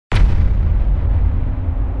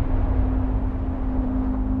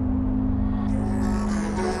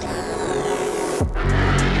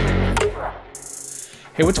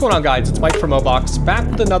Hey, what's going on, guys? It's Mike from MOBOX, back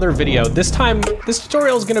with another video. This time, this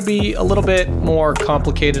tutorial is going to be a little bit more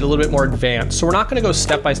complicated, a little bit more advanced. So we're not going to go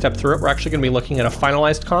step by step through it. We're actually going to be looking at a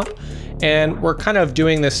finalized comp. And we're kind of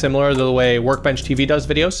doing this similar to the way Workbench TV does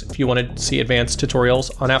videos. If you want to see advanced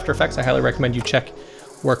tutorials on After Effects, I highly recommend you check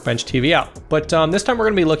Workbench TV out. But this time we're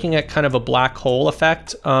going to be looking at kind of a black hole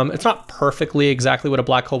effect. It's not perfectly exactly what a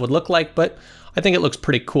black hole would look like, but I think it looks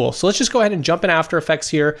pretty cool. So let's just go ahead and jump in After Effects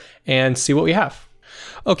here and see what we have.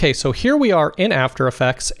 Okay, so here we are in After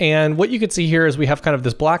Effects, and what you can see here is we have kind of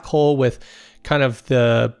this black hole with kind of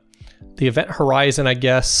the event horizon, I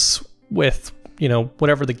guess, with, you know,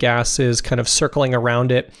 whatever the gas is kind of circling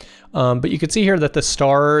around it. But you can see here that the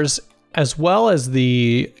stars as well as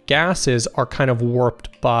the gases are kind of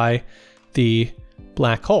warped by the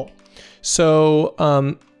black hole. So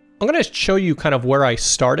I'm going to show you kind of where I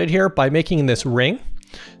started here by making this ring.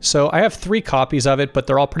 So I have 3 copies of it, but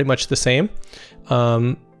they're all pretty much the same.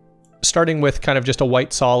 Starting with kind of just a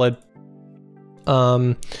white solid.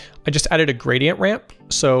 I just added a gradient ramp.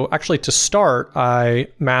 So actually to start, I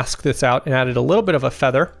masked this out and added a little bit of a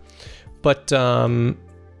feather. But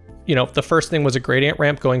you know, the first thing was a gradient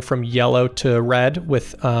ramp going from yellow to red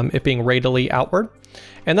with it being radially outward.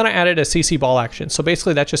 And then I added a CC ball action. So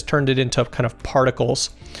basically that just turned it into kind of particles,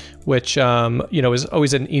 which you know, is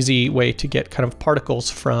always an easy way to get kind of particles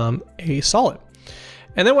from a solid.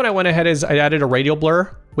 And then what I went ahead is I added a radial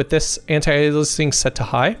blur with this anti-aliasing set to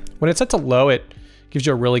high. When it's set to low, it gives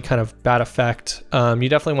you a really kind of bad effect. You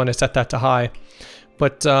definitely want to set that to high.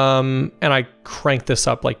 But, and I cranked this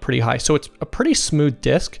up like pretty high. So it's a pretty smooth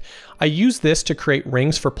disc. I use this to create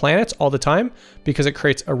rings for planets all the time because it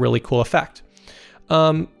creates a really cool effect.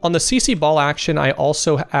 On the CC ball action, I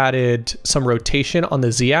also added some rotation on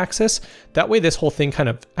the Z axis. That way this whole thing kind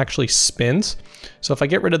of actually spins. So if I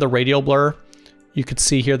get rid of the radial blur, you could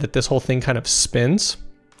see here that this whole thing kind of spins.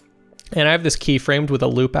 And I have this keyframed with a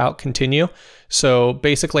loop out continue. So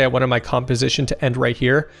basically I wanted my composition to end right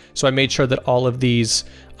here. So I made sure that all of these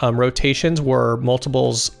rotations were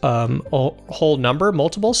multiples, whole number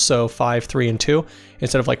multiples. So 5, 3, and 2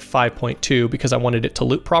 instead of like 5.2 because I wanted it to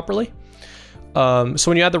loop properly. So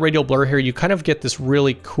when you add the radial blur here, you kind of get this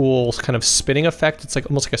really cool kind of spinning effect. It's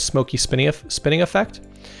like almost like a smoky spinning effect.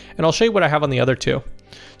 And I'll show you what I have on the other two.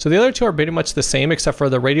 So the other two are pretty much the same, except for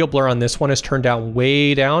the radial blur on this one is turned down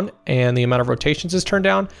way down and the amount of rotations is turned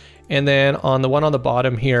down. And then on the one on the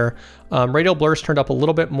bottom here, radial blur is turned up a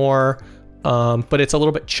little bit more, but it's a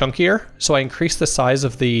little bit chunkier. So I increased the size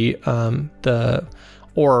of the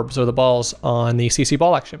orbs or the balls on the CC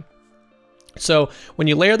ball action. So when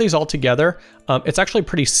you layer these all together, it's actually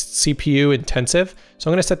pretty CPU intensive. So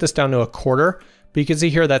I'm going to set this down to 1/4. But you can see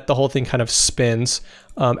here that the whole thing kind of spins.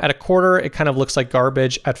 At 1/4, it kind of looks like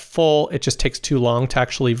garbage. At full, it just takes too long to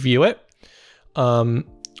actually view it. One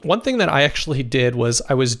thing that I actually did was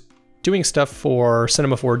I was doing stuff for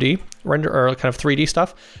Cinema 4D, render or kind of 3D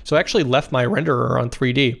stuff. So I actually left my renderer on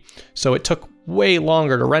 3D. So it took way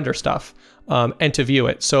longer to render stuff and to view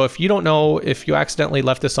it. So if you don't know if you accidentally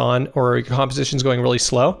left this on or your composition is going really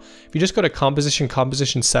slow, if you just go to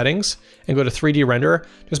composition settings and go to 3D renderer,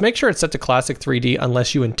 just make sure it's set to classic 3D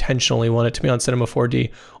unless you intentionally want it to be on Cinema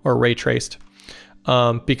 4D or ray traced,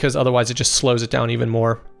 because otherwise it just slows it down even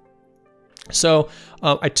more. So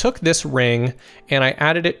I took this ring and I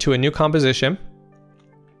added it to a new composition.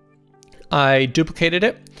 I duplicated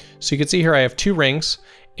it. So you can see here I have 2 rings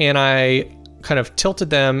and I kind of tilted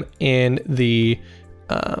them in the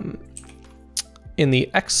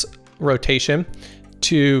X rotation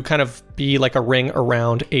to kind of be like a ring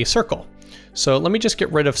around a circle. So let me just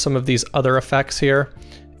get rid of some of these other effects here,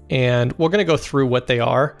 and we're going to go through what they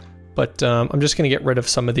are, but I'm just going to get rid of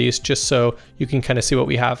some of these just so you can kind of see what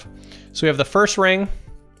we have. So we have the first ring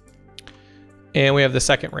and we have the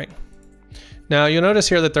second ring. Now you'll notice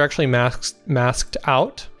here that they're actually masked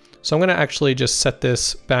out. So I'm going to actually just set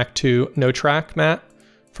this back to no track matte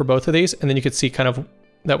for both of these. And then you can see kind of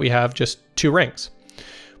that we have just 2 rings.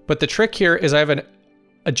 But the trick here is I have an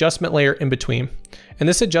adjustment layer in between. And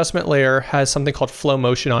this adjustment layer has something called Flo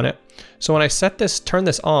Motion on it. So when I set this, turn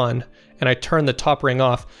this on, and I turn the top ring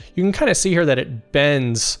off, you can kind of see here that it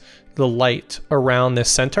bends the light around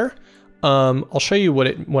this center. I'll show you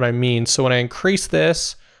what I mean. So when I increase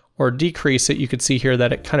this, or decrease it, you can see here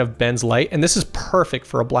that it kind of bends light, and this is perfect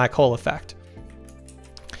for a black hole effect.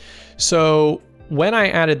 So when I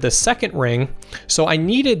added the second ring, so I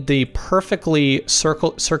needed the perfectly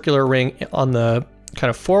circular ring on the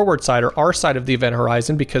kind of forward side or R side of the event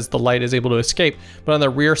horizon because the light is able to escape, but on the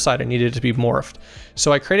rear side I needed it to be morphed.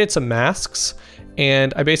 So I created some masks,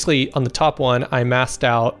 and I basically, on the top one, I masked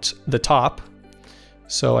out the top.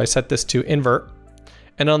 So I set this to invert.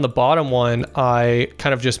 And on the bottom one, I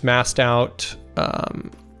kind of just masked out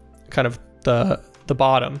kind of the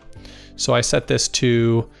bottom. So I set this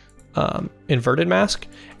to inverted mask.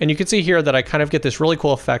 And you can see here that I kind of get this really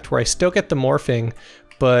cool effect where I still get the morphing,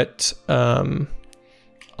 but on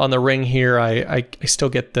the ring here, I still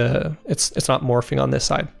get the, it's not morphing on this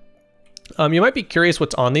side. You might be curious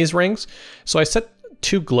what's on these rings. So I set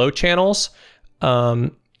 2 glow channels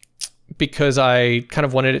because I kind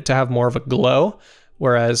of wanted it to have more of a glow,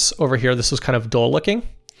 whereas over here, this was kind of dull looking.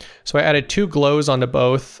 So I added 2 glows onto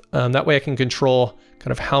both. That way I can control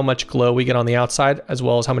kind of how much glow we get on the outside as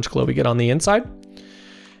well as how much glow we get on the inside.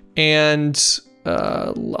 And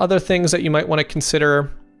other things that you might want to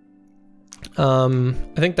consider, I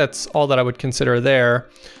think that's all that I would consider there.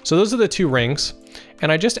 So those are the 2 rings.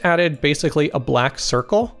 And I just added basically a black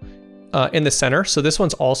circle in the center. So this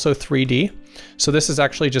one's also 3D. So this is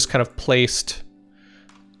actually just kind of placed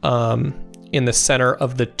in the center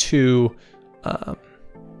of the 2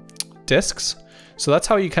 discs. So that's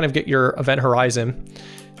how you kind of get your event horizon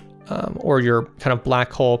or your kind of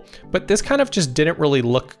black hole. But this kind of just didn't really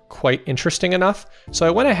look quite interesting enough. So I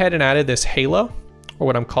went ahead and added this halo, or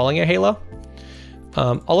what I'm calling a halo.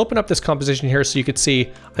 I'll open up this composition here so you could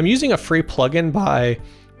see I'm using a free plugin by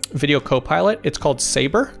Video Copilot. It's called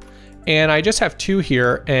Saber. And I just have 2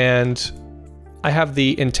 here, and I have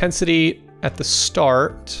the intensity at the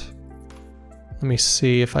start. Let me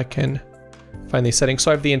see if I can find these settings. So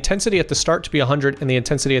I have the intensity at the start to be 100 and the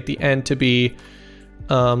intensity at the end to be,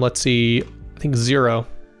 let's see, I think 0.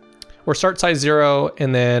 Or start size 0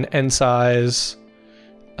 and then end size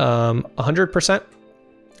 100%.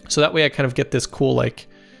 So that way I kind of get this cool like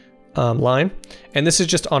line. And this is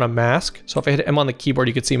just on a mask. So if I hit M on the keyboard,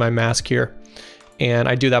 you can see my mask here. And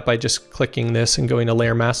I do that by just clicking this and going to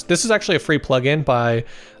layer mask. This is actually a free plugin by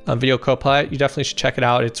Video Copilot. You definitely should check it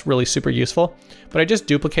out. It's really super useful. But I just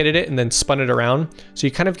duplicated it and then spun it around. So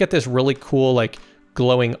you kind of get this really cool like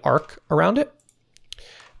glowing arc around it.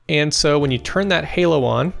 And so when you turn that halo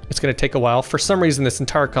on, it's going to take a while. For some reason, this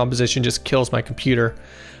entire composition just kills my computer.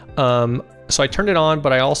 So I turned it on,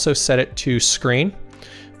 but I also set it to screen,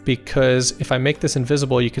 because if I make this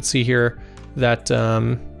invisible, you could see here that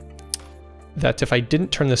that if I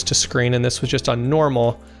didn't turn this to screen and this was just on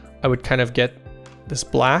normal, I would kind of get this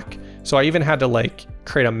black. So I even had to like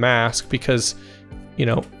create a mask because, you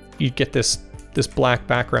know, you'd get this black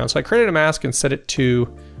background. So I created a mask and set it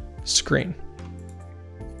to screen.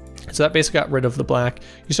 So that basically got rid of the black.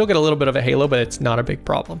 You still get a little bit of a halo, but it's not a big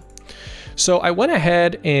problem. So I went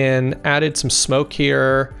ahead and added some smoke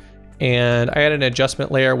here, and I added an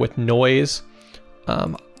adjustment layer with noise.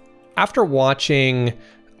 After watching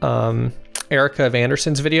Erica of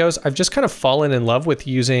Anderson's videos, I've just kind of fallen in love with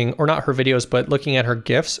using, or not her videos, but looking at her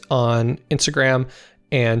GIFs on Instagram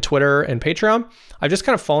and Twitter and Patreon. I've just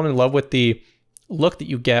kind of fallen in love with the look that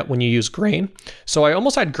you get when you use grain. So I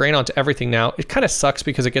almost add grain onto everything now. It kind of sucks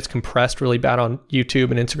because it gets compressed really bad on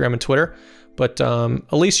YouTube and Instagram and Twitter, but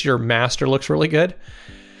at least your master looks really good.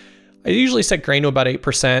 I usually set grain to about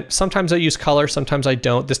 8%. Sometimes I use color, sometimes I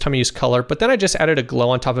don't. This time I use color, but then I just added a glow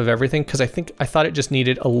on top of everything because I thought it just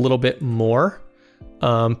needed a little bit more,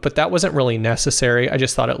 but that wasn't really necessary. I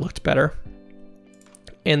just thought it looked better.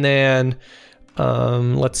 And then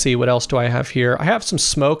let's see, what else do I have here? I have some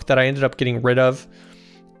smoke that I ended up getting rid of,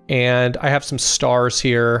 and I have some stars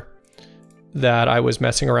here that I was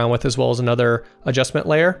messing around with, as well as another adjustment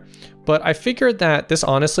layer. But I figured that this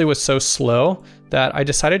honestly was so slow that I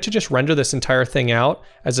decided to just render this entire thing out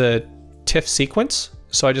as a TIFF sequence.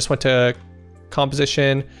 So I just went to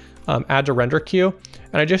composition, add to render queue,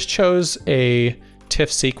 and I just chose a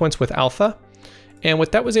TIFF sequence with alpha. And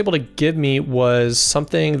what that was able to give me was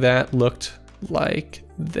something that looked like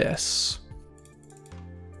this.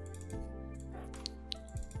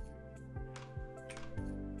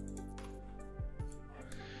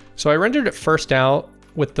 So I rendered it first out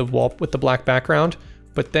with the black background,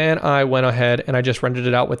 but then I went ahead and I just rendered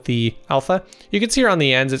it out with the alpha. You can see here on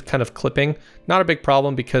the ends it's kind of clipping. Not a big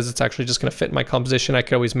problem because it's actually just going to fit in my composition. I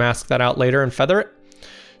could always mask that out later and feather it.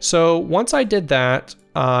 So once I did that,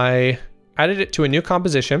 I added it to a new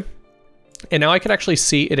composition, and now I could actually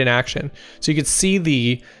see it in action. So you could see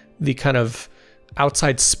the kind of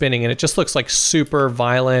outside spinning, and it just looks like super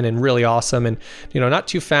violent and really awesome, and you know, not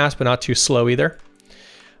too fast but not too slow either.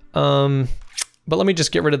 But let me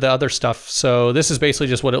just get rid of the other stuff. So this is basically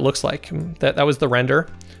just what it looks like. That was the render.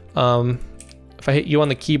 If I hit U on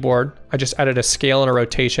the keyboard, I just added a scale and a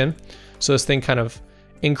rotation. So this thing kind of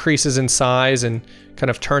increases in size and kind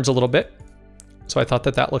of turns a little bit. So I thought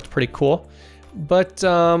that that looked pretty cool. But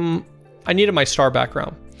I needed my star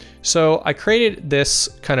background. So I created this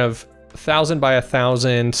kind of 1000 by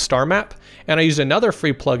 1000 star map, and I used another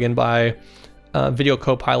free plugin by Video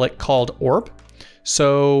Copilot called ORB.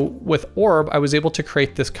 So with ORB, I was able to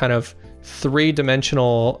create this kind of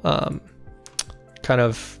three-dimensional kind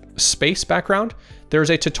of space background. There's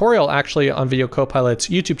a tutorial actually on Video Copilot's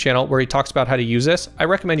YouTube channel where he talks about how to use this. I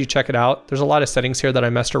recommend you check it out. There's a lot of settings here that I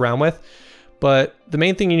messed around with, but the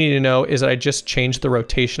main thing you need to know is that I just changed the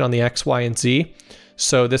rotation on the X, Y, and Z.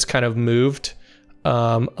 So this kind of moved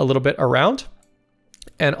a little bit around,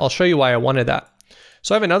 and I'll show you why I wanted that.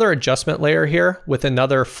 So I have another adjustment layer here with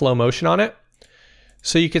another Flo Motion on it.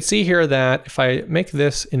 So you can see here that if I make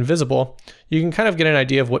this invisible, you can kind of get an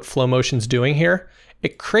idea of what Flo Motion's doing here.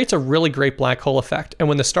 It creates a really great black hole effect. And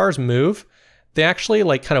when the stars move, they actually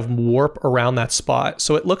like kind of warp around that spot.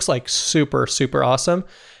 So it looks like super, super awesome.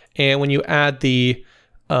 And when you add the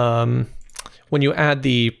kind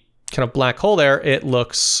of black hole there, it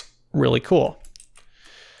looks really cool.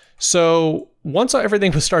 So once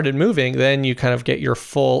everything was started moving, then you kind of get your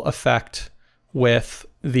full effect with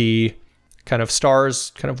the kind of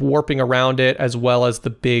stars kind of warping around it, as well as the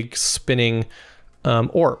big spinning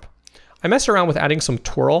orb. I messed around with adding some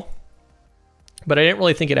twirl, but I didn't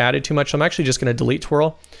really think it added too much. So I'm actually just going to delete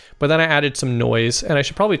twirl, but then I added some noise, and I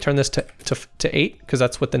should probably turn this to 8 because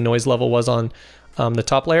that's what the noise level was on the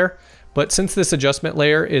top layer. But since this adjustment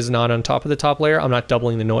layer is not on top of the top layer, I'm not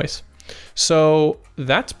doubling the noise. So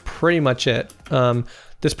that's pretty much it.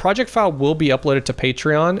 This project file will be uploaded to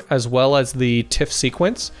Patreon as well as the TIFF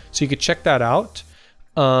sequence, so you could check that out.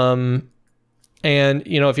 And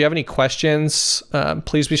you know, if you have any questions,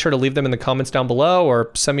 please be sure to leave them in the comments down below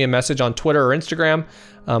or send me a message on Twitter or Instagram.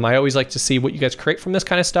 I always like to see what you guys create from this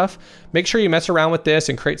kind of stuff. Make sure you mess around with this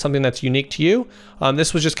and create something that's unique to you.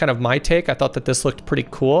 This was just kind of my take. I thought that this looked pretty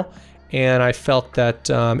cool, and I felt that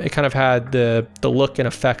it kind of had the look and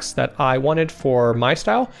effects that I wanted for my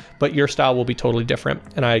style, but your style will be totally different,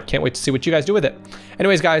 and I can't wait to see what you guys do with it.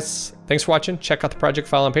 Anyways, guys, thanks for watching. Check out the project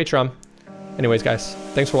file on Patreon. Anyways, guys,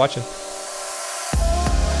 thanks for watching.